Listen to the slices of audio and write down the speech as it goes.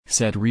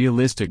Set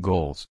realistic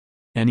goals.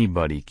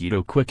 Anybody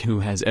keto quick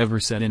who has ever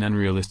set an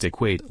unrealistic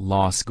weight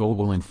loss goal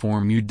will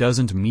inform you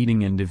doesn't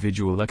meeting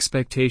individual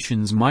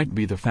expectations might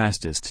be the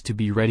fastest to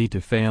be ready to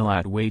fail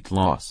at weight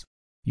loss.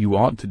 You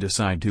ought to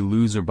decide to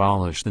lose or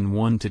abolish than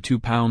 1 to 2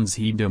 pounds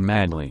he do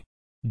madly.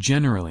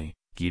 Generally,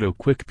 keto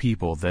quick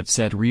people that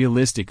set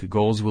realistic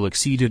goals will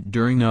exceed it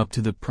during up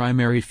to the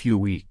primary few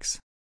weeks.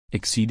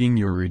 Exceeding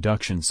your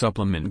reduction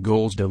supplement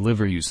goals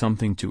deliver you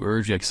something to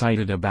urge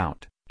excited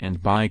about.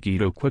 And buy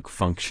Keto Quick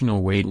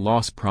functional weight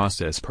loss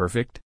process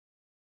perfect?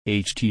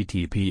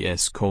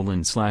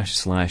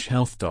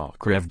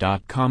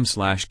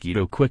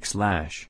 https://healthtalkrev.com/KetoQuick/